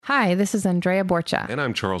Hi, this is Andrea Borcha. And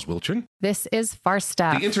I'm Charles Wilchin. This is Far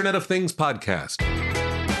Stuff, the Internet of Things podcast.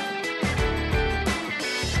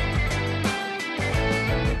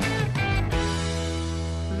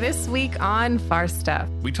 This week on Far Stuff,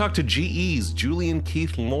 we talked to GE's Julian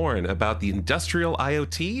Loren about the industrial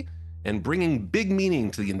IoT and bringing big meaning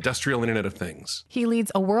to the industrial Internet of Things. He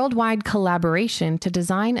leads a worldwide collaboration to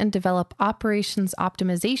design and develop operations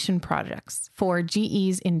optimization projects for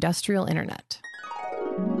GE's industrial internet.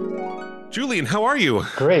 Julian, how are you?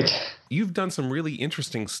 Great. You've done some really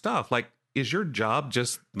interesting stuff. Like, is your job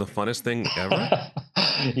just the funnest thing ever?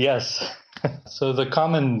 Yes. So the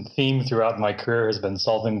common theme throughout my career has been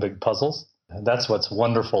solving big puzzles. And that's what's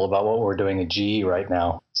wonderful about what we're doing at GE right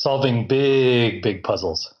now. Solving big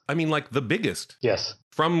puzzles. I mean, like the biggest. Yes.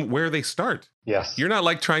 From where they start. Yes. You're not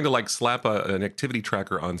like trying to slap an activity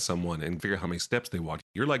tracker on someone and figure out how many steps they walk.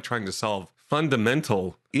 You're like trying to solve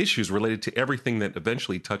fundamental issues related to everything that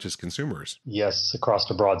eventually touches consumers. Yes,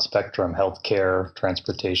 across a broad spectrum: healthcare,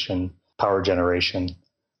 transportation, power generation.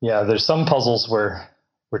 Yeah, there's some puzzles where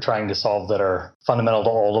we're trying to solve that are fundamental to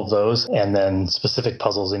all of those, and then specific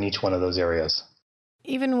puzzles in each one of those areas.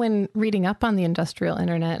 Even when reading up on the industrial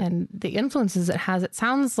internet and the influences it has, it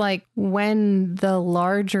sounds like when the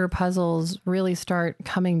larger puzzles really start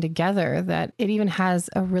coming together, that it even has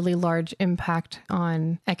a really large impact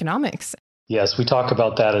on economics. Yes, we talk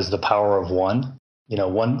about that as the power of one.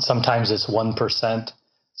 Sometimes it's 1%.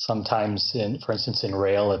 Sometimes, for instance, in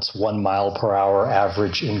rail, it's 1 mile per hour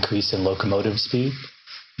average increase in locomotive speed.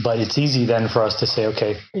 But it's easy then for us to say,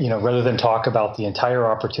 okay, rather than talk about the entire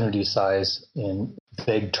opportunity size in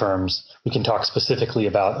vague terms, we can talk specifically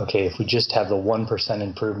about, okay, if we just have the 1%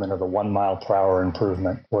 improvement or the 1 mile per hour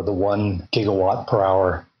improvement or the 1 gigawatt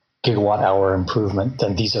hour improvement,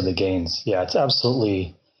 then these are the gains. Yeah, it's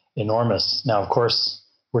absolutely enormous. Now, of course,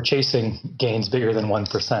 we're chasing gains bigger than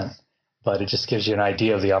 1%, but it just gives you an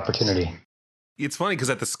idea of the opportunity. It's funny because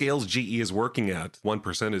at the scales GE is working at,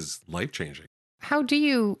 1% is life-changing. How do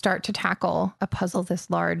you start to tackle a puzzle this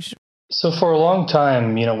large? So for a long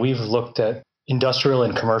time, we've looked at industrial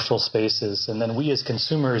and commercial spaces, and then we as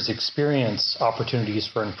consumers experience opportunities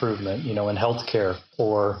for improvement, in healthcare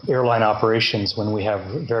or airline operations when we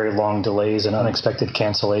have very long delays and unexpected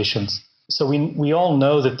cancellations. So we all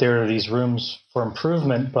know that there are these rooms for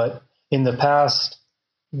improvement, but in the past,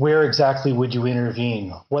 where exactly would you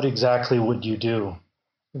intervene? What exactly would you do?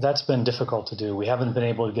 That's been difficult to do. We haven't been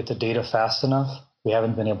able to get the data fast enough. We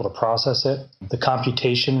haven't been able to process it. The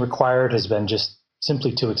computation required has been just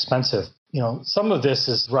simply too expensive. Some of this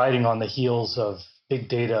is riding on the heels of big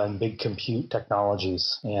data and big compute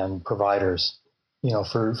technologies and providers.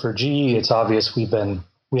 For GE, it's obvious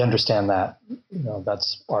we understand that.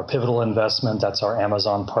 That's our pivotal investment. That's our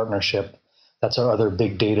Amazon partnership. That's our other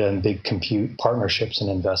big data and big compute partnerships and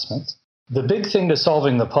investments. The big thing to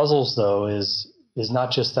solving the puzzles, though, is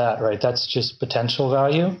not just that, right? That's just potential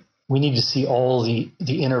value. We need to see all the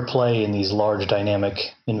interplay in these large dynamic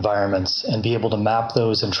environments and be able to map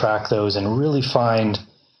those and track those and really find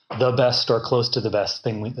the best or close to the best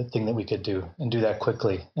thing that we could do, and do that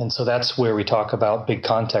quickly. And so that's where we talk about big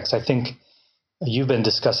context. I think you've been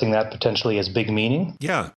discussing that potentially as big meaning.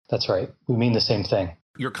 Yeah. That's right. We mean the same thing.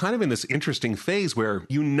 You're kind of in this interesting phase where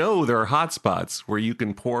there are hotspots where you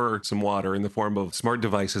can pour some water in the form of smart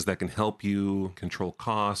devices that can help you control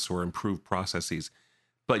costs or improve processes.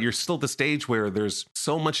 But you're still at the stage where there's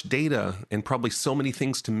so much data and probably so many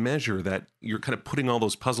things to measure that you're kind of putting all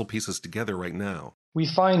those puzzle pieces together right now. We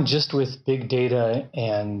find just with big data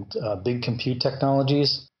and big compute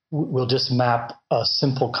technologies, we'll just map a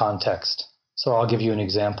simple context. So I'll give you an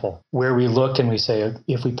example where we look and we say,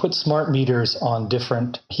 if we put smart meters on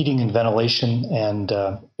different heating and ventilation and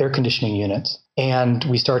air conditioning units, and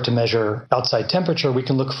we start to measure outside temperature, we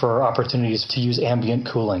can look for opportunities to use ambient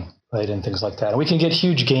cooling, right, and things like that. And we can get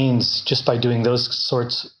huge gains just by doing those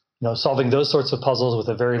sorts, solving those sorts of puzzles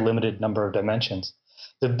with a very limited number of dimensions.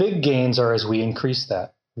 The big gains are as we increase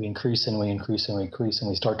that. We increase and we increase and we increase, and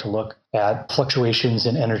we start to look at fluctuations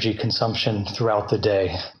in energy consumption throughout the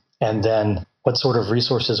day. And then what sort of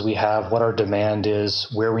resources we have, what our demand is,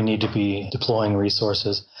 where we need to be deploying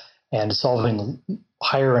resources, and solving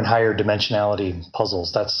higher and higher dimensionality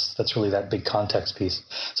puzzles. That's really that big context piece.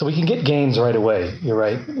 So we can get gains right away. You're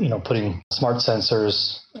right, putting smart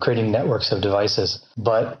sensors, creating networks of devices.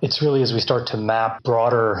 But it's really as we start to map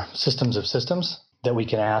broader systems of systems that we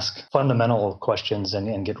can ask fundamental questions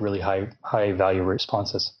and get really high value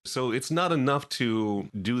responses. So it's not enough to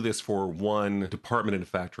do this for one department in a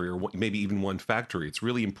factory or maybe even one factory. It's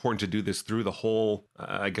really important to do this through the whole,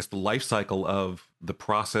 the life cycle of the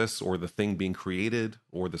process or the thing being created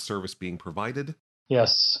or the service being provided.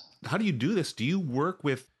 Yes. How do you do this? Do you work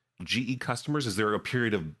with GE customers? Is there a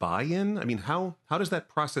period of buy-in? I mean, how does that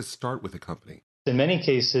process start with a company? In many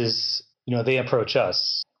cases, they approach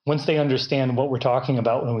us. Once they understand what we're talking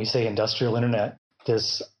about when we say industrial internet,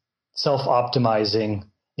 this self-optimizing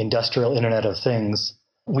industrial internet of things,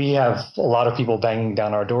 we have a lot of people banging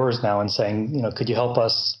down our doors now and saying, could you help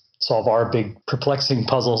us solve our big perplexing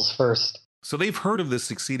puzzles first? So they've heard of this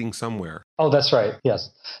succeeding somewhere. Oh, that's right. Yes.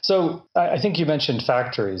 So I think you mentioned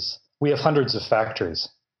factories. We have hundreds of factories.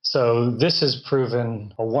 So this has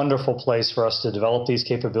proven a wonderful place for us to develop these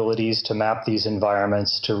capabilities, to map these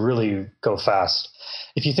environments, to really go fast.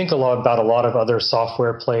 If you think about a lot of other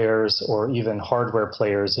software players or even hardware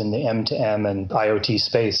players in the M2M and IoT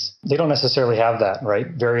space, they don't necessarily have that, right?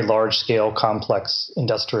 Very large scale, complex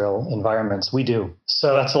industrial environments. We do.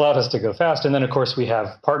 So that's allowed us to go fast. And then, of course, we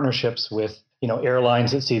have partnerships with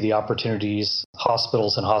airlines that see the opportunities,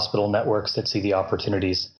 hospitals and hospital networks that see the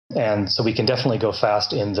opportunities. And so we can definitely go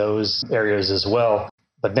fast in those areas as well.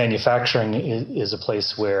 But manufacturing is a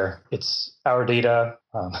place where it's our data.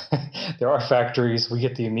 There are factories. We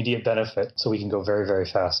get the immediate benefit, so we can go very, very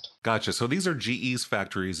fast. Gotcha. So these are GE's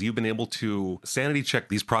factories. You've been able to sanity check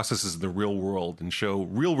these processes in the real world and show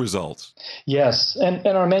real results. Yes. And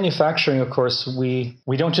our manufacturing, of course, we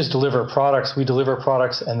don't just deliver products. We deliver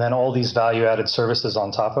products and then all these value-added services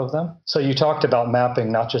on top of them. So you talked about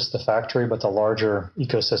mapping not just the factory, but the larger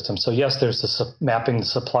ecosystem. So yes, there's mapping the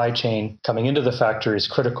supply chain coming into the factory is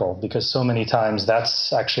critical, because so many times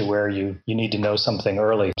that's actually where you need to know something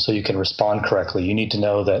early so you can respond correctly. You need to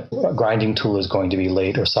know that a grinding tool is going to be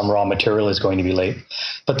late or some raw material is going to be late.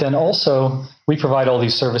 But then also we provide all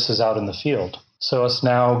these services out in the field. So us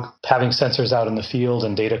now having sensors out in the field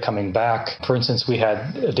and data coming back. For instance, we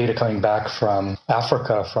had data coming back from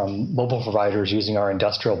Africa from mobile providers using our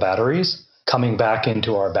industrial batteries, coming back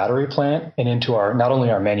into our battery plant and into our not only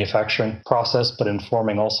our manufacturing process, but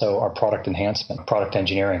informing also our product enhancement, product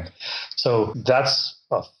engineering. So that's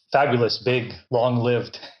a fabulous, big,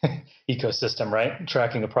 long-lived ecosystem, right?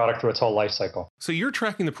 Tracking a product through its whole life cycle. So you're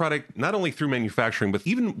tracking the product not only through manufacturing, but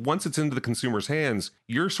even once it's into the consumer's hands,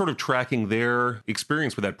 you're sort of tracking their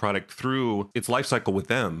experience with that product through its life cycle with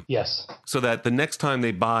them. Yes. So that the next time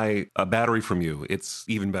they buy a battery from you, it's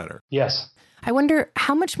even better. Yes. I wonder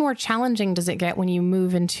how much more challenging does it get when you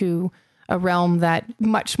move into a realm that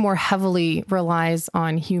much more heavily relies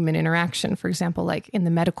on human interaction, for example, like in the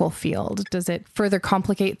medical field? Does it further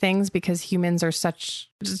complicate things because humans are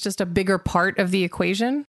just a bigger part of the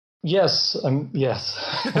equation? Yes. Yes.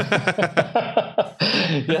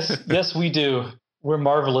 Yes, we do. We're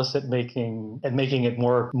marvelous at making it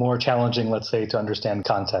more challenging, let's say, to understand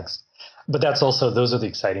context. But those are the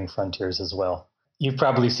exciting frontiers as well. You've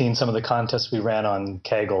probably seen some of the contests we ran on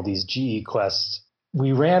Kaggle, these GE quests.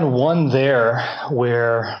 We ran one there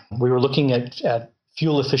where we were looking at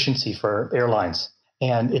fuel efficiency for airlines.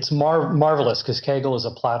 And it's marvelous because Kaggle is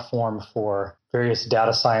a platform for various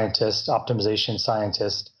data scientists, optimization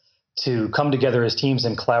scientists to come together as teams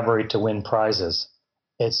and collaborate to win prizes.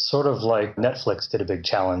 It's sort of like Netflix did a big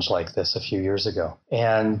challenge like this a few years ago.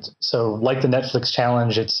 And so like the Netflix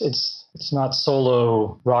challenge, it's not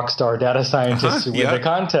solo rock star data scientists who win the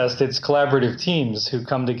contest. It's collaborative teams who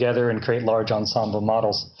come together and create large ensemble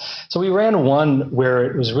models. So we ran one where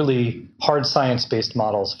it was really hard science-based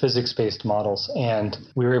models, physics-based models, and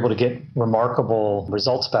we were able to get remarkable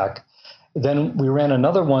results back. Then we ran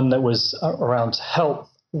another one that was around health,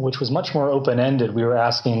 which was much more open-ended. We were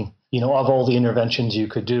asking, of all the interventions you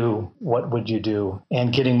could do, what would you do?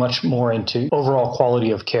 And getting much more into overall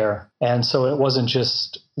quality of care. And so it wasn't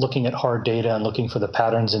just looking at hard data and looking for the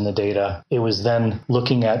patterns in the data. It was then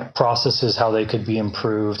looking at processes, how they could be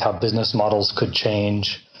improved, how business models could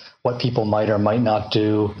change, what people might or might not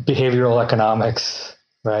do, behavioral economics,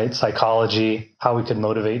 right? Psychology, how we could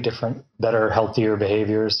motivate different, better, healthier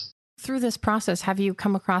behaviors. Through this process, have you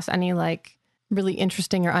come across any really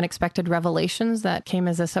interesting or unexpected revelations that came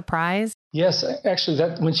as a surprise? Yes, actually,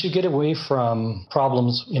 that once you get away from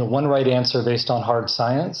problems, one right answer based on hard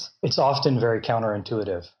science, it's often very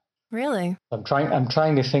counterintuitive. Really? I'm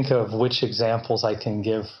trying to think of which examples I can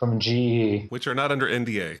give from GE. Which are not under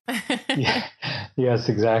NDA. Yeah, yes,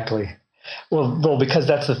 exactly. Well, because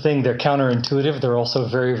that's the thing. They're counterintuitive. They're also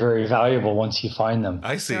very, very valuable once you find them.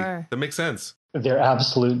 I see. Sure. That makes sense. They're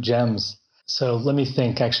absolute gems. So let me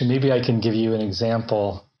think. Actually, maybe I can give you an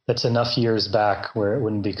example that's enough years back where it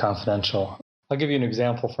wouldn't be confidential. I'll give you an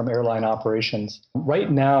example from airline operations.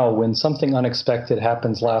 Right now, when something unexpected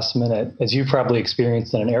happens last minute, as you probably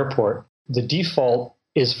experienced in an airport, the default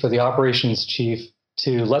is for the operations chief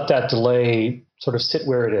to let that delay sort of sit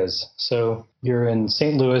where it is. So you're in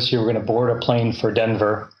St. Louis, you were going to board a plane for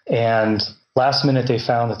Denver, and last minute they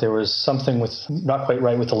found that there was something with not quite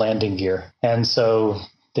right with the landing gear. And so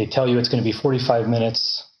they tell you it's going to be 45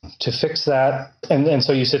 minutes to fix that. And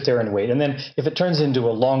so you sit there and wait. And then if it turns into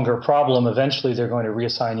a longer problem, eventually they're going to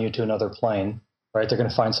reassign you to another plane, right? They're going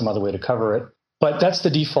to find some other way to cover it. But that's the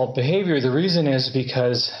default behavior. The reason is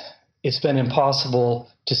because it's been impossible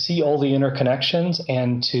to see all the interconnections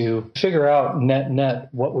and to figure out net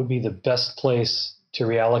what would be the best place to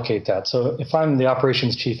reallocate that. So if I'm the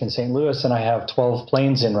operations chief in St. Louis and I have 12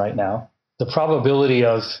 planes in right now, the probability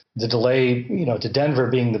of the delay, to Denver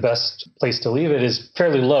being the best place to leave it is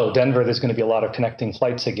fairly low. Denver, there's going to be a lot of connecting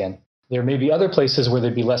flights again. There may be other places where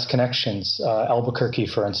there'd be less connections, Albuquerque,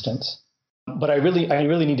 for instance. But I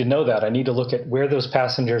really need to know that. I need to look at where those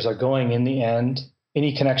passengers are going in the end,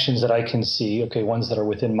 any connections that I can see, ones that are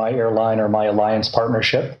within my airline or my alliance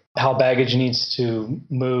partnership, how baggage needs to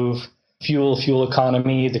move, fuel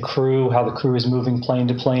economy, the crew, how the crew is moving plane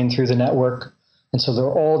to plane through the network. And so there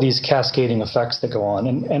are all these cascading effects that go on.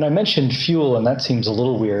 And I mentioned fuel, and that seems a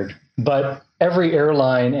little weird, but every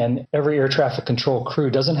airline and every air traffic control crew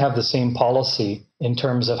doesn't have the same policy in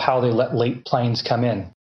terms of how they let late planes come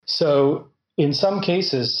in. So in some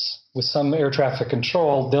cases, with some air traffic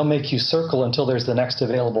control, they'll make you circle until there's the next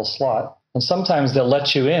available slot. And sometimes they'll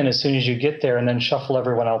let you in as soon as you get there and then shuffle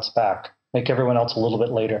everyone else back, make everyone else a little bit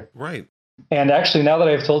later. Right. And actually, now that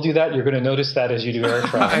I've told you that, you're going to notice that as you do air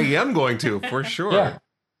traffic. I am going to, for sure. Yeah.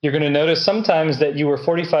 You're going to notice sometimes that you were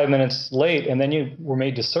 45 minutes late and then you were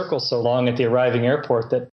made to circle so long at the arriving airport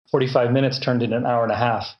that 45 minutes turned into an hour and a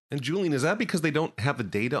half. And Julian, is that because they don't have the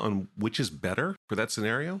data on which is better for that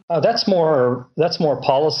scenario? That's more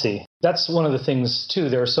policy. That's one of the things, too.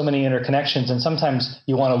 There are so many interconnections, and sometimes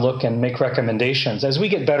you want to look and make recommendations. As we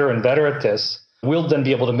get better and better at this, we'll then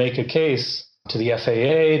be able to make a case to the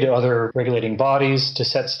FAA, to other regulating bodies, to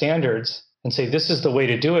set standards and say, this is the way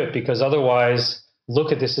to do it, because otherwise,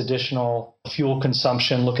 look at this additional fuel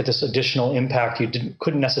consumption, look at this additional impact you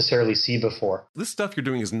couldn't necessarily see before. This stuff you're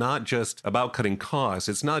doing is not just about cutting costs.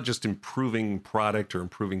 It's not just improving product or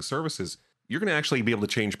improving services. You're going to actually be able to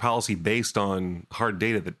change policy based on hard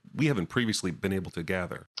data that we haven't previously been able to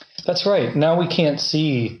gather. That's right. Now we can't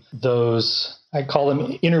see those, I call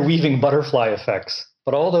them interweaving butterfly effects.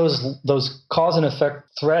 But all those cause and effect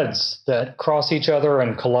threads that cross each other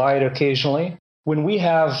and collide occasionally, when we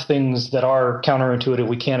have things that are counterintuitive,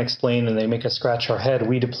 we can't explain, and they make us scratch our head,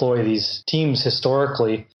 we deploy these teams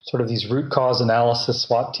historically, sort of these root cause analysis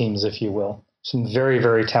SWAT teams, if you will. Some very,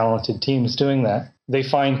 very talented teams doing that. They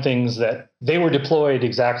find things that they were deployed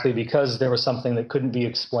exactly because there was something that couldn't be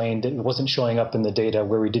explained. It wasn't showing up in the data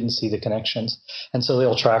where we didn't see the connections. And so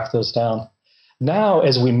they'll track those down. Now,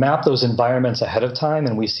 as we map those environments ahead of time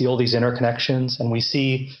and we see all these interconnections and we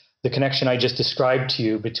see the connection I just described to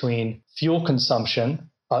you between fuel consumption,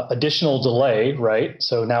 additional delay, right?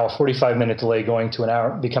 So now a 45-minute delay going to an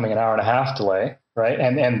hour, becoming an hour and a half delay, right?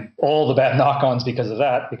 And all the bad knock-ons because of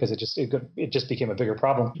that, because it just became a bigger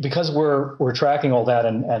problem. Because we're tracking all that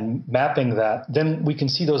and mapping that, then we can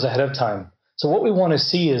see those ahead of time. So what we want to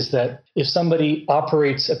see is that if somebody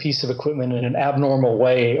operates a piece of equipment in an abnormal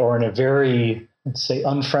way or in a very, let's say,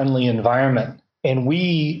 unfriendly environment, and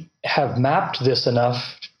we have mapped this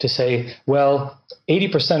enough to say, well,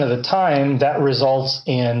 80% of the time that results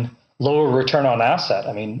in lower return on asset,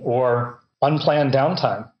 or unplanned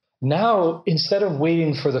downtime. Now, instead of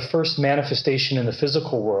waiting for the first manifestation in the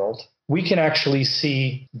physical world, we can actually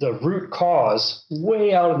see the root cause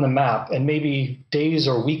way out in the map and maybe days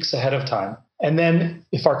or weeks ahead of time. And then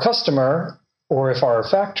if our customer or if our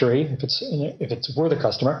factory, if we're the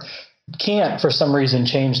customer, can't for some reason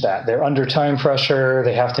change that, they're under time pressure,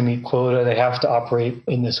 they have to meet quota, they have to operate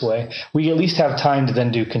in this way, we at least have time to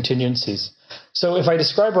then do contingencies. So if I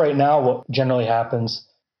describe right now what generally happens,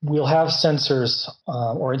 we'll have sensors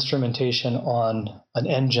or instrumentation on an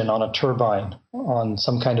engine, on a turbine, on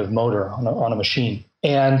some kind of motor, on a machine.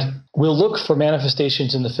 And we'll look for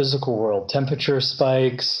manifestations in the physical world, temperature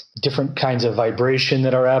spikes, different kinds of vibration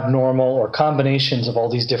that are abnormal, or combinations of all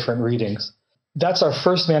these different readings. That's our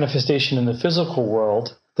first manifestation in the physical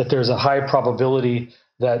world, that there's a high probability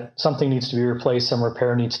that something needs to be replaced, some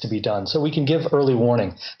repair needs to be done. So we can give early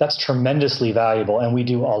warning. That's tremendously valuable, and we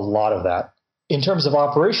do a lot of that. In terms of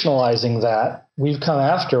operationalizing that, we've come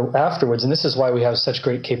afterwards, and this is why we have such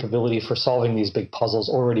great capability for solving these big puzzles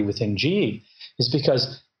already within GE, is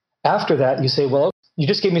because after that you say, well, you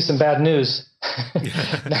just gave me some bad news.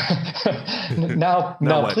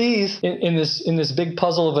 now please, in this big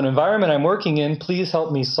puzzle of an environment I'm working in, please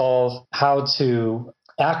help me solve how to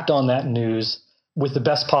act on that news with the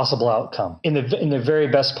best possible outcome in the very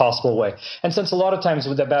best possible way. And since a lot of times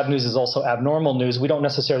with that bad news is also abnormal news, we don't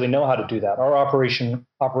necessarily know how to do that. Our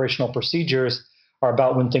operational procedures are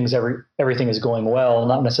about when everything is going well,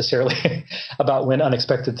 not necessarily about when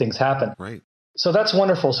unexpected things happen. Right. So that's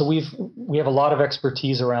wonderful. So we have a lot of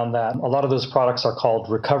expertise around that. A lot of those products are called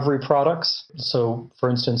recovery products. So for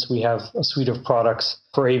instance, we have a suite of products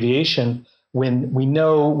for aviation. When we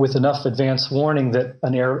know with enough advance warning that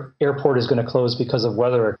an airport is going to close because of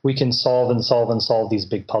weather, we can solve these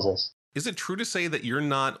big puzzles. Is it true to say that you're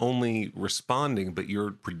not only responding, but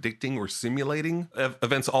you're predicting or simulating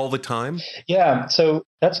events all the time? Yeah, so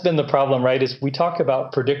that's been the problem, right? Is we talk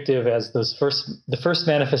about predictive as the first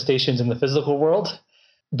manifestations in the physical world,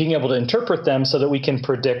 being able to interpret them so that we can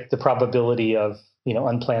predict the probability of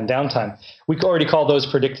unplanned downtime. We already call those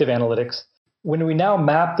predictive analytics. When we now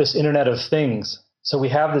map this Internet of Things, so we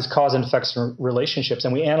have this cause and effects relationships,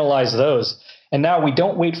 and we analyze those. And now we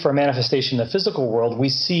don't wait for a manifestation in the physical world. We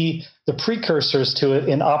see the precursors to it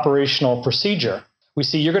in operational procedure. We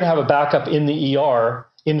see you're going to have a backup in the ER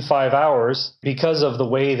in 5 hours because of the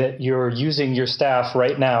way that you're using your staff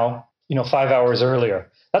right now, 5 hours earlier.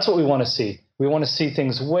 That's what we want to see. We want to see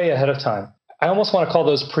things way ahead of time. I almost want to call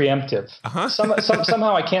those preemptive. Uh-huh.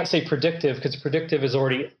 Somehow I can't say predictive because predictive is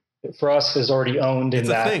already, for us, is already owned in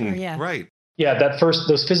that. It's a thing, Yeah. Right. Yeah,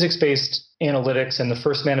 those physics-based analytics and the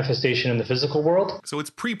first manifestation in the physical world. So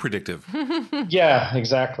it's pre-predictive. Yeah,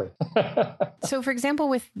 exactly. So for example,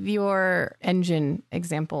 with your engine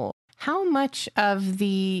example, how much of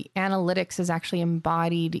the analytics is actually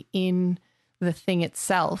embodied in the thing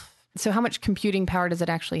itself? So how much computing power does it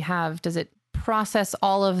actually have? Does it process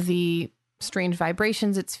all of the strange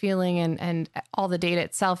vibrations it's feeling and all the data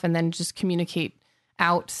itself and then just communicate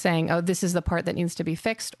out saying, oh, this is the part that needs to be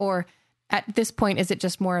fixed? Or at this point, is it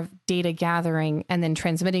just more of data gathering and then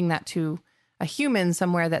transmitting that to a human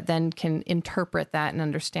somewhere that then can interpret that and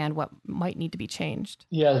understand what might need to be changed?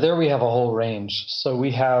 Yeah, there we have a whole range. So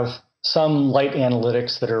we have some light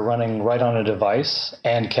analytics that are running right on a device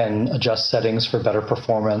and can adjust settings for better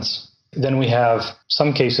performance. Then we have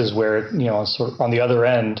some cases where, sort of on the other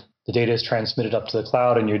end, the data is transmitted up to the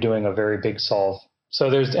cloud and you're doing a very big solve. So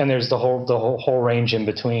there's the whole range in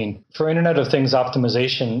between. For Internet of Things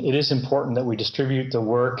optimization, it is important that we distribute the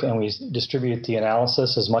work and we distribute the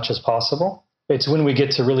analysis as much as possible. It's when we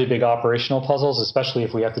get to really big operational puzzles, especially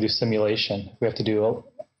if we have to do simulation, if we have to do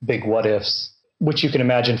big what ifs, which you can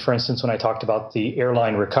imagine, for instance, when I talked about the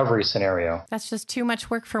airline recovery scenario. That's just too much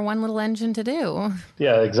work for one little engine to do.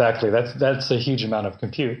 Yeah, exactly. That's a huge amount of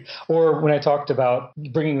compute. Or when I talked about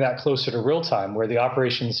bringing that closer to real time, where the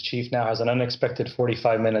operations chief now has an unexpected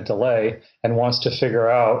 45-minute delay and wants to figure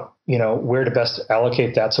out, where to best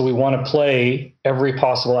allocate that. So we want to play every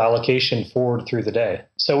possible allocation forward through the day.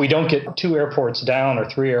 So we don't get 2 airports down or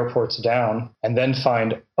 3 airports down and then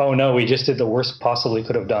find, oh no, we just did the worst possibly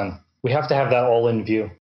could have done. We have to have that all in view.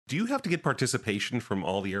 Do you have to get participation from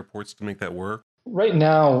all the airports to make that work? Right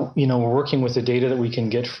now, we're working with the data that we can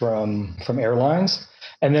get from airlines.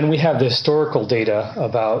 And then we have the historical data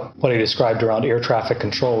about what I described around air traffic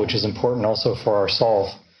control, which is important also for our solve.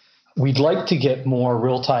 We'd like to get more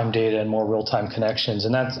real-time data and more real-time connections,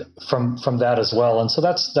 and that's from that as well. And so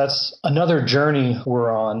that's another journey we're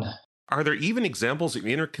on. Are there even examples of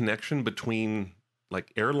interconnection between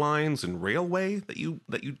like airlines and railway that you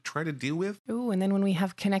try to deal with? Ooh, and then when we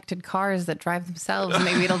have connected cars that drive themselves,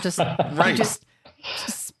 maybe it'll just Right. just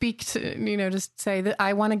speak to, just say that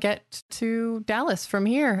I want to get to Dallas from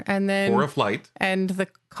here, and then Or a flight. and the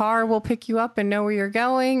car will pick you up and know where you're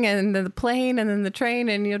going, and then the plane, and then the train,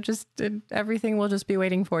 and everything will just be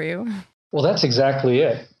waiting for you. Well, that's exactly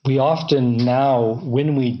it. We often now,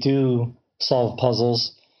 when we do solve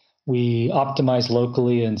puzzles, we optimize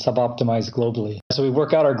locally and sub-optimize globally. So we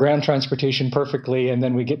work out our ground transportation perfectly, and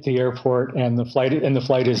then we get to the airport, and the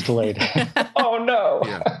flight is delayed. Oh no!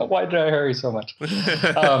 Yeah. Why did I hurry so much?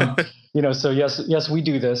 So yes, we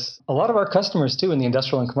do this. A lot of our customers too in the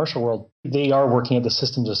industrial and commercial world, they are working at the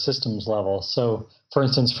systems of systems level. So, for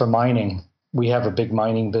instance, for mining, we have a big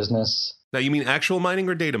mining business. Now, you mean actual mining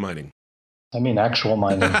or data mining? I mean, actual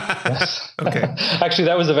mining. Yes. Okay. Actually,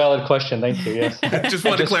 that was a valid question. Thank you. Yes. Just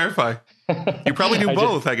want to clarify. You probably do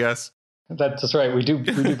both, I guess. That's right. We do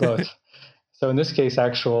both. So in this case,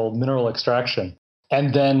 actual mineral extraction.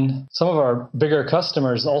 And then some of our bigger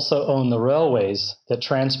customers also own the railways that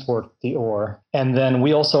transport the ore. And then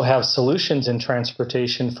we also have solutions in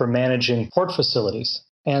transportation for managing port facilities.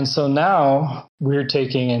 And so now we're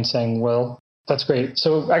taking and saying, well, that's great.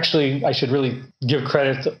 So actually, I should really give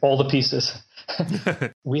credit to all the pieces.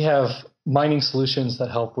 We have mining solutions that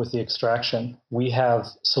help with the extraction. We have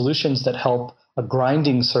solutions that help a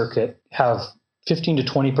grinding circuit have 15 to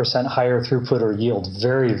 20% higher throughput or yield.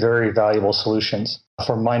 Very, very valuable solutions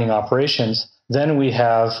for mining operations. Then we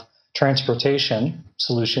have transportation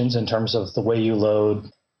solutions in terms of the way you load,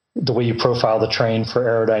 the way you profile the train for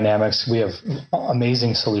aerodynamics. We have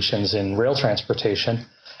amazing solutions in rail transportation.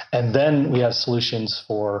 And then we have solutions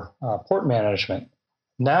for port management.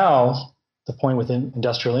 Now, the point with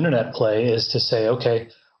industrial internet play is to say, okay,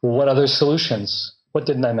 well, what other solutions? What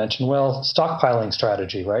didn't I mention? Well, stockpiling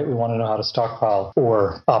strategy, right? We want to know how to stockpile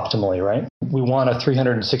ore optimally, right? We want a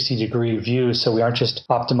 360-degree view, so we aren't just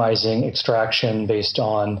optimizing extraction based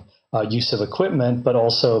on use of equipment, but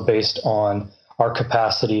also based on our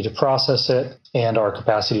capacity to process it and our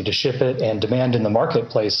capacity to ship it and demand in the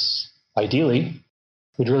marketplace, ideally.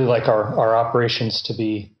 We'd really like our operations to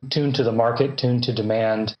be tuned to the market, tuned to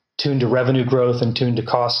demand, tuned to revenue growth, and tuned to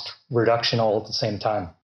cost reduction all at the same time.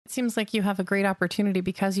 It seems like you have a great opportunity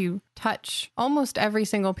because you touch almost every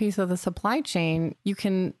single piece of the supply chain. You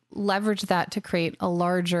can leverage that to create a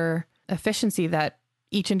larger efficiency that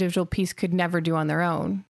each individual piece could never do on their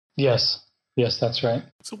own. Yes, that's right.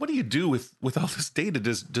 So what do you do with all this data?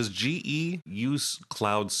 Does GE use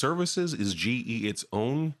cloud services? Is GE its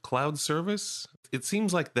own cloud service? It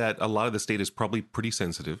seems like that a lot of this data is probably pretty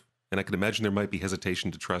sensitive, and I can imagine there might be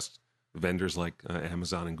hesitation to trust vendors like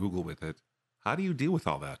Amazon and Google with it. How do you deal with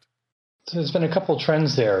all that? So there's been a couple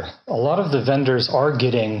trends there. A lot of the vendors are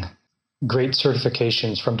getting great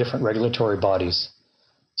certifications from different regulatory bodies.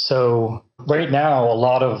 So right now, a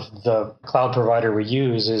lot of the cloud provider we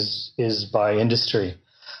use is by industry.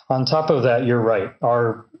 On top of that, you're right.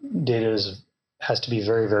 Our data has to be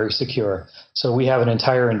very, very secure. So we have an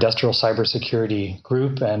entire industrial cybersecurity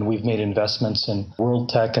group, and we've made investments in World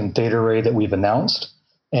Tech and ThetaRay that we've announced.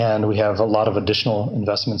 And we have a lot of additional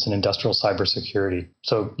investments in industrial cybersecurity.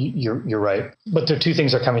 So you're right. But the two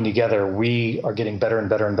things are coming together. We are getting better and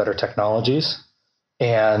better and better technologies.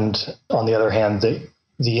 And on the other hand,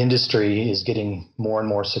 the industry is getting more and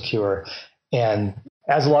more secure. And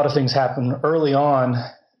as a lot of things happen early on,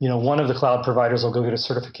 one of the cloud providers will go get a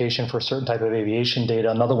certification for a certain type of aviation data.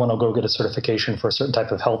 Another one will go get a certification for a certain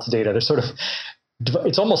type of health data.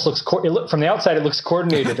 It almost looks, from the outside, it looks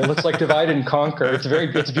coordinated. It looks like divide and conquer.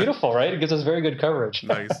 It's beautiful, right? It gives us very good coverage.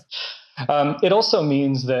 Nice. It also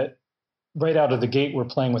means that right out of the gate, we're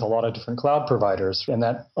playing with a lot of different cloud providers, and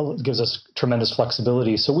that gives us tremendous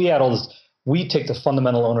flexibility. So we add all this, we take the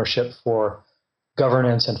fundamental ownership for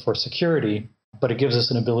governance and for security, but it gives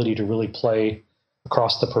us an ability to really play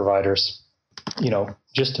across the providers,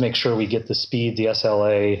 just to make sure we get the speed, the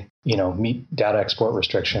SLA, meet data export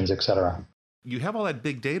restrictions, et cetera. You have all that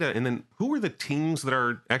big data, and then who are the teams that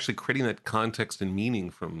are actually creating that context and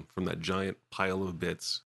meaning from that giant pile of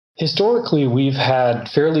bits? Historically, we've had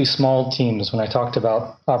fairly small teams. When I talked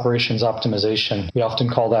about operations optimization, we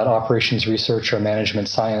often call that operations research or management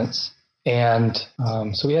science. And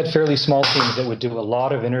so we had fairly small teams that would do a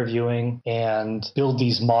lot of interviewing and build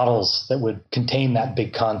these models that would contain that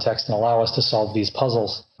big context and allow us to solve these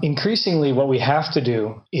puzzles. Increasingly, what we have to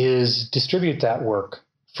do is distribute that work.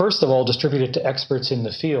 First of all, distribute it to experts in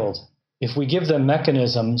the field. If we give them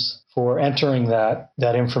mechanisms for entering that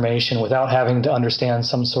information without having to understand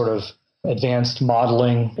some sort of advanced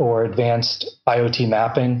modeling or advanced IoT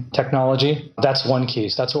mapping technology, that's one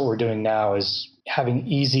case. That's what we're doing now, is having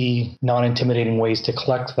easy, non-intimidating ways to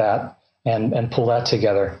collect that and pull that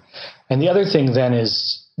together. And the other thing then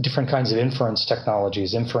is different kinds of inference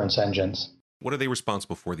technologies, inference engines. What are they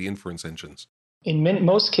responsible for, the inference engines? In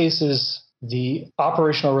most cases, the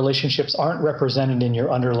operational relationships aren't represented in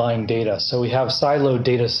your underlying data. So we have siloed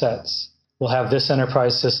data sets. We'll have this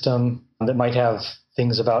enterprise system that might have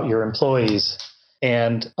things about your employees,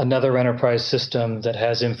 and another enterprise system that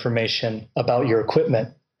has information about your equipment,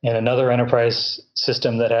 and another enterprise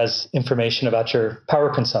system that has information about your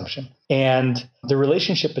power consumption. And the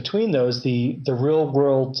relationship between those, the real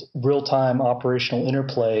world, real-time operational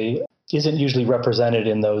interplay, isn't usually represented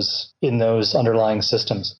in those underlying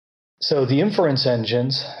systems. So the inference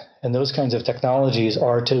engines and those kinds of technologies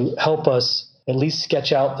are to help us at least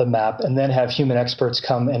sketch out the map and then have human experts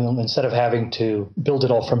come, and instead of having to build it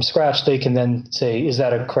all from scratch, they can then say, is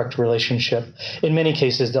that a correct relationship? In many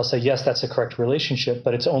cases, they'll say, yes, that's a correct relationship,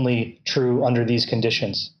 but it's only true under these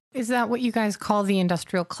conditions. Is that what you guys call the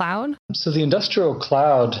industrial cloud? So the industrial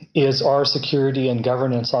cloud is our security and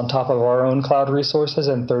governance on top of our own cloud resources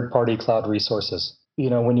and third-party cloud resources.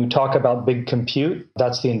 When you talk about big compute,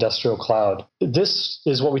 that's the industrial cloud. This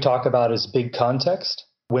is what we talk about as big context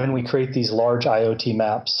when we create these large IoT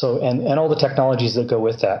maps. So, and all the technologies that go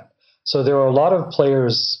with that. So there are a lot of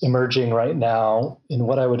players emerging right now in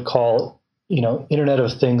what I would call Internet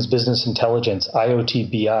of Things business intelligence,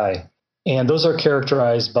 IoT BI. And those are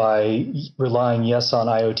characterized by relying, yes, on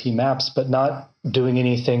IoT maps, but not doing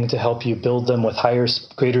anything to help you build them with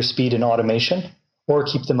greater speed and automation or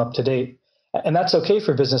keep them up to date. And that's okay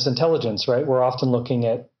for business intelligence, right? We're often looking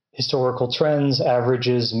at historical trends,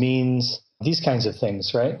 averages, means, these kinds of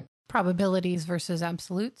things, right? Probabilities versus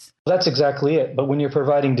absolutes. That's exactly it. But when you're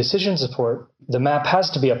providing decision support, the map has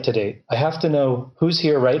to be up to date. I have to know who's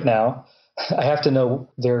here right now. I have to know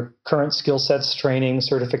their current skill sets, training,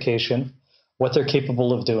 certification, what they're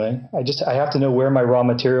capable of doing. I have to know where my raw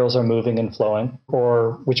materials are moving and flowing,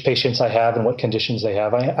 or which patients I have and what conditions they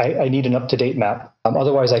have. I need an up-to-date map.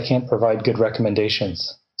 Otherwise, I can't provide good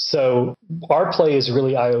recommendations. So our play is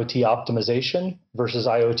really IoT optimization versus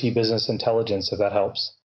IoT business intelligence, if that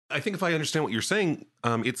helps. I think if I understand what you're saying,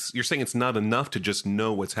 you're saying it's not enough to just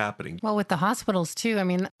know what's happening. Well, with the hospitals too, I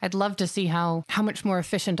mean, I'd love to see how much more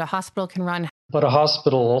efficient a hospital can run. But a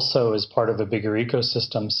hospital also is part of a bigger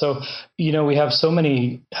ecosystem. So, we have so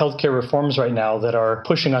many healthcare reforms right now that are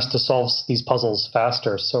pushing us to solve these puzzles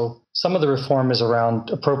faster. So some of the reform is around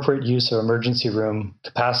appropriate use of emergency room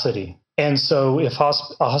capacity. And so if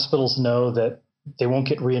hospitals know that they won't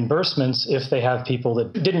get reimbursements if they have people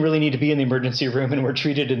that didn't really need to be in the emergency room and were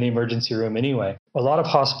treated in the emergency room anyway. A lot of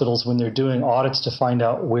hospitals, when they're doing audits to find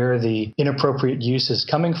out where the inappropriate use is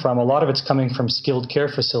coming from, a lot of it's coming from skilled care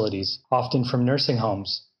facilities, often from nursing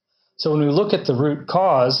homes. So when we look at the root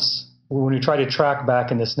cause, when we try to track back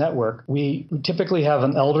in this network, we typically have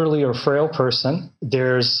an elderly or frail person.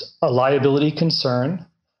 There's a liability concern.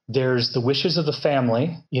 There's the wishes of the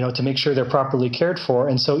family, to make sure they're properly cared for.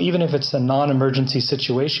 And so even if it's a non-emergency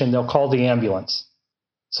situation, they'll call the ambulance.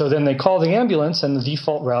 So then they call the ambulance and the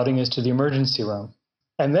default routing is to the emergency room.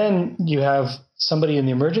 And then you have somebody in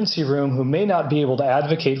the emergency room who may not be able to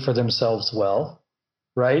advocate for themselves well,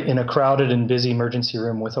 right? In a crowded and busy emergency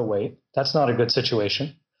room with a wait. That's not a good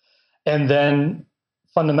situation. And then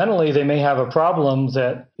fundamentally, they may have a problem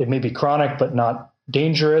that it may be chronic but not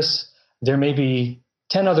dangerous. There may be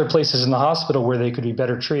 10 other places in the hospital where they could be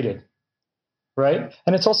better treated, right?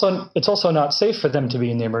 And it's also not safe for them to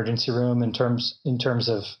be in the emergency room in terms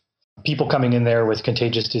of people coming in there with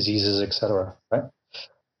contagious diseases, et cetera, right?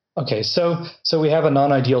 Okay, so we have a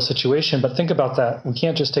non-ideal situation, but think about that. We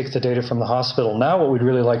can't just take the data from the hospital. Now what we'd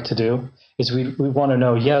really like to do is we want to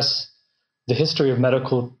know, yes, the history of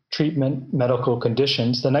medical treatment, medical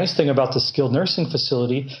conditions. The nice thing about the skilled nursing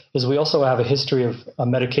facility is we also have a history of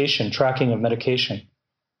medication, tracking of medication.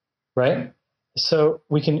 Right? So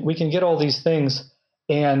we can get all these things.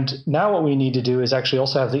 And now what we need to do is actually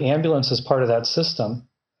also have the ambulance as part of that system.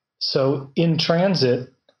 So in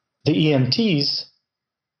transit, the EMTs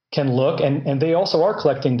can look, and they also are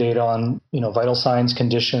collecting data on, vital signs,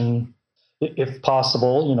 condition, if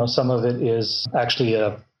possible. Some of it is actually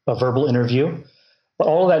a verbal interview. But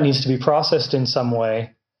all of that needs to be processed in some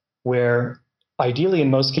way where ideally, in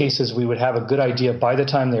most cases, we would have a good idea by the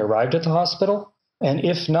time they arrived at the hospital. And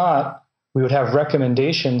if not, we would have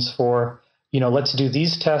recommendations for, let's do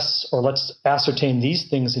these tests or let's ascertain these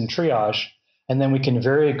things in triage. And then we can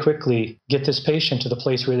very quickly get this patient to the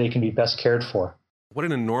place where they can be best cared for. What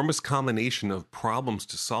an enormous combination of problems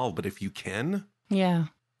to solve. But if you can,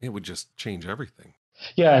 it would just change everything.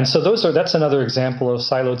 Yeah. And so that's another example of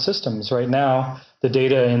siloed systems. Right now, the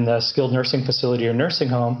data in the skilled nursing facility or nursing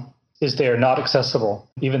home is there, not accessible,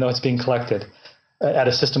 even though it's being collected at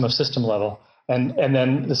a system level. And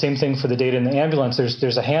then the same thing for the data in the ambulance.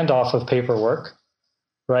 There's a handoff of paperwork,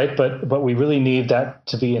 right? But we really need that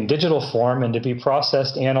to be in digital form and to be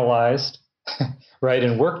processed, analyzed, right,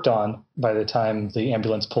 and worked on by the time the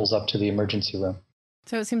ambulance pulls up to the emergency room.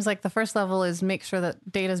 So it seems like the first level is make sure that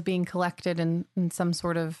data is being collected in some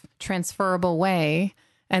sort of transferable way.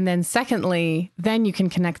 And then secondly, then you can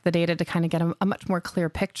connect the data to kind of get a much more clear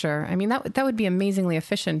picture. I mean, that would be amazingly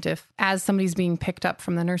efficient if, as somebody's being picked up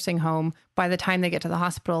from the nursing home, by the time they get to the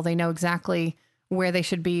hospital, they know exactly where they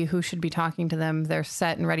should be, who should be talking to them. They're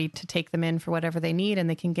set and ready to take them in for whatever they need, and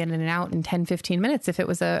they can get in and out in 10, 15 minutes if it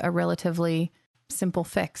was a relatively simple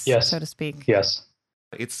fix, so to speak. Yes.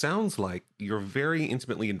 It sounds like you're very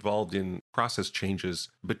intimately involved in process changes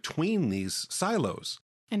between these silos.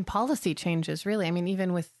 And policy changes, really. I mean,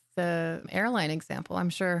 even with the airline example, I'm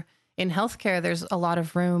sure in healthcare, there's a lot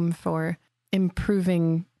of room for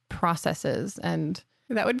improving processes. And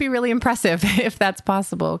that would be really impressive if that's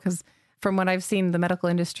possible. Because from what I've seen, the medical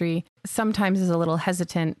industry sometimes is a little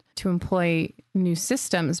hesitant to employ new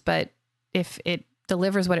systems. But if it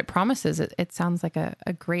delivers what it promises, it sounds like a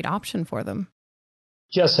great option for them.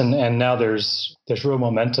 Yes, and now there's real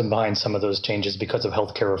momentum behind some of those changes because of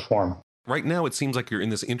healthcare reform. Right now, it seems like you're in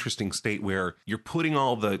this interesting state where you're putting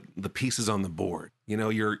all the pieces on the board.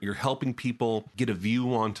 You're helping people get a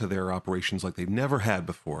view onto their operations like they've never had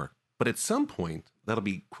before. But at some point, that'll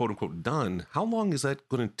be quote unquote done. How long is that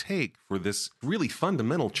going to take for this really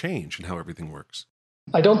fundamental change in how everything works?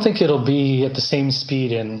 I don't think it'll be at the same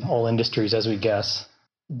speed in all industries as we guess.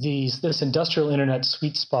 This industrial internet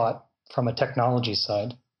sweet spot from a technology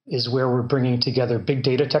side is where we're bringing together big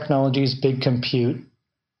data technologies, big compute,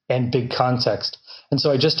 and big context. And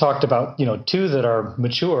so I just talked about, two that are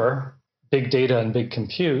mature, big data and big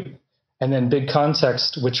compute, and then big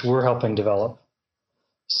context, which we're helping develop.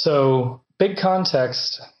 So big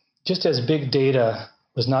context, just as big data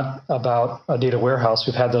was not about a data warehouse,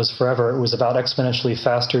 we've had those forever. It was about exponentially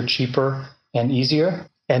faster, cheaper, and easier.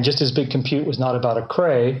 And just as big compute was not about a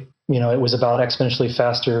cray, it was about exponentially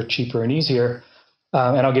faster, cheaper, and easier.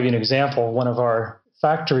 And I'll give you an example. One of our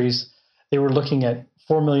factories, they were looking at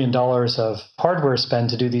 $4 million of hardware spend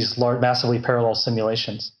to do these large, massively parallel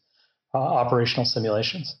simulations, operational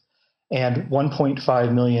simulations, and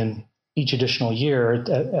 1.5 million each additional year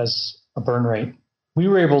as a burn rate. We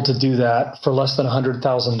were able to do that for less than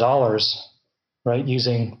 $100,000, right,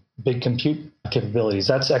 using big compute capabilities.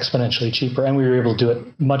 That's exponentially cheaper, and we were able to do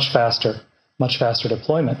it much faster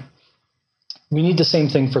deployment. We need the same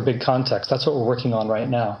thing for big context. That's what we're working on right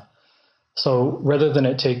now. So rather than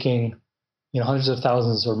it taking hundreds of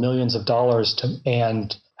thousands or millions of dollars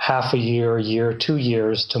and half a year, 2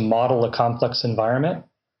 years to model a complex environment,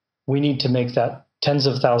 we need to make that tens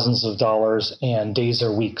of thousands of dollars and days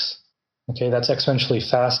or weeks. Okay, that's exponentially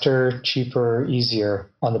faster, cheaper,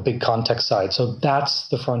 easier on the big context side. So that's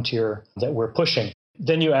the frontier that we're pushing.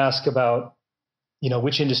 Then you ask about,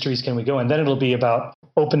 which industries can we go in? Then it'll be about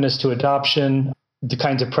openness to adoption, the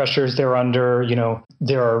kinds of pressures they're under.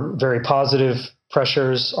 There are very positive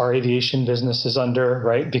pressures our aviation business is under,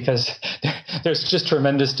 right? Because there's just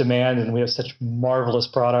tremendous demand and we have such marvelous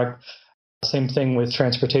product. Same thing with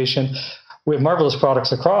transportation. We have marvelous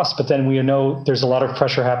products across, but then we know there's a lot of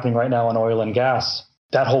pressure happening right now on oil and gas.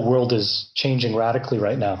 That whole world is changing radically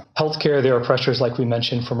right now. Healthcare, there are pressures like we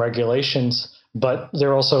mentioned from regulations, but there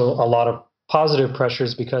are also a lot of positive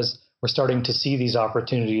pressures because we're starting to see these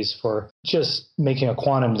opportunities for just making a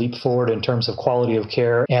quantum leap forward in terms of quality of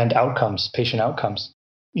care and outcomes, patient outcomes.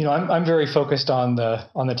 I'm very focused on the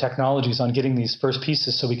technologies, on getting these first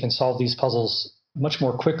pieces so we can solve these puzzles much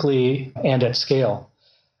more quickly and at scale.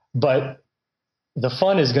 But the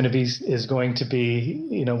fun is going to be,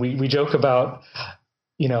 we joke about,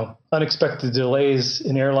 unexpected delays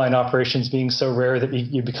in airline operations being so rare that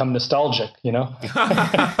you become nostalgic,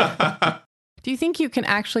 Do you think you can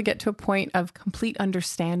actually get to a point of complete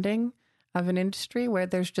understanding of an industry where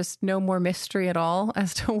there's just no more mystery at all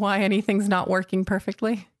as to why anything's not working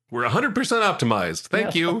perfectly? We're 100% optimized.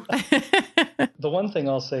 Thank you. The one thing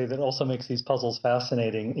I'll say that also makes these puzzles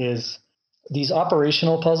fascinating is these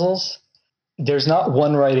operational puzzles. There's not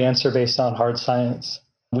one right answer based on hard science.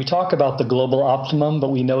 We talk about the global optimum,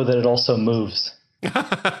 but we know that it also moves.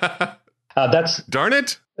 Darn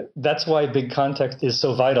it. That's why big context is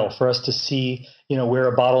so vital for us to see, where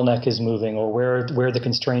a bottleneck is moving or where the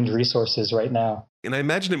constrained resource is right now. And I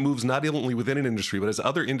imagine it moves not only within an industry, but as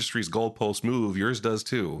other industries' goalposts move, yours does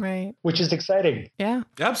too. Right. Which is exciting. Yeah.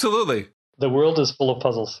 Absolutely. The world is full of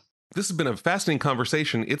puzzles. This has been a fascinating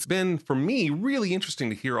conversation. It's been, for me, really interesting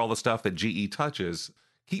to hear all the stuff that GE touches.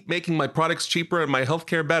 Keep making my products cheaper and my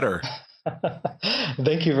healthcare better.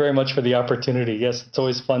 Thank you very much for the opportunity. Yes, it's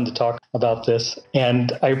always fun to talk about this.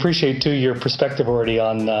 And I appreciate, too, your perspective already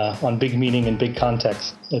on big meaning and big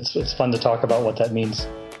context. It's fun to talk about what that means.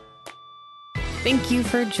 Thank you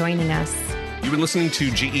for joining us. You've been listening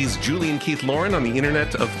to GE's Julian Keith Loren on the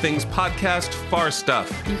Internet of Things podcast, Far Stuff.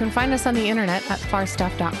 You can find us on the internet at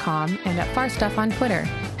farstuff.com and at farstuff on Twitter.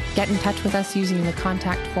 Get in touch with us using the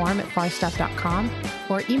contact form at farstuff.com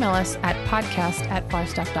or email us at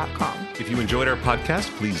podcast@farstuff.com. If you enjoyed our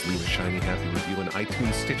podcast, please leave a shiny, happy review on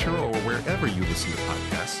iTunes, Stitcher, or wherever you listen to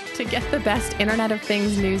podcasts. To get the best Internet of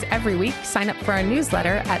Things news every week, sign up for our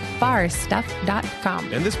newsletter at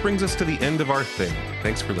farstuff.com. And this brings us to the end of our thing.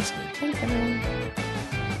 Thanks for listening. Thanks, everyone.